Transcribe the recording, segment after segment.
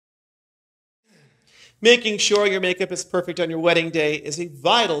Making sure your makeup is perfect on your wedding day is a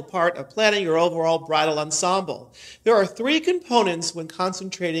vital part of planning your overall bridal ensemble. There are three components when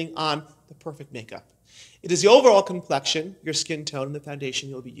concentrating on the perfect makeup. It is the overall complexion, your skin tone, and the foundation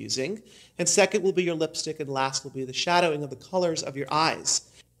you'll be using. And second will be your lipstick, and last will be the shadowing of the colors of your eyes.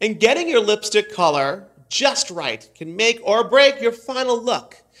 And getting your lipstick color just right can make or break your final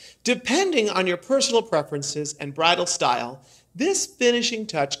look. Depending on your personal preferences and bridal style, this finishing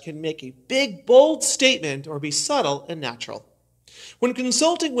touch can make a big, bold statement or be subtle and natural. When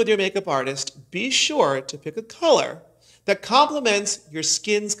consulting with your makeup artist, be sure to pick a color that complements your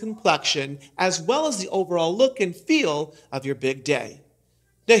skin's complexion as well as the overall look and feel of your big day.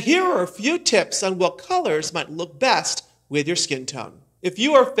 Now, here are a few tips on what colors might look best with your skin tone. If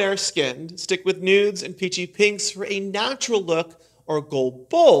you are fair-skinned, stick with nudes and peachy pinks for a natural look, or go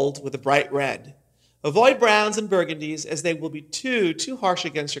bold with a bright red. Avoid browns and burgundies as they will be too harsh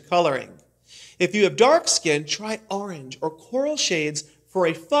against your coloring. If you have dark skin, try orange or coral shades for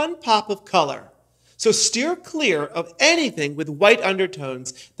a fun pop of color. So steer clear of anything with white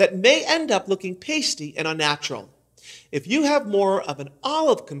undertones that may end up looking pasty and unnatural. If you have more of an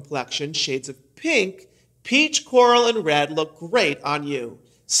olive complexion, shades of pink, peach, coral, and red look great on you.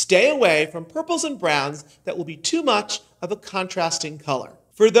 Stay away from purples and browns that will be too much of a contrasting color.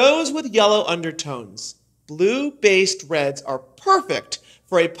 For those with yellow undertones, blue-based reds are perfect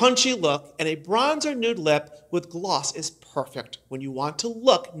for a punchy look, and a bronze or nude lip with gloss is perfect when you want to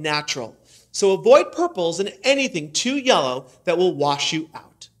look natural. So avoid purples and anything too yellow that will wash you out.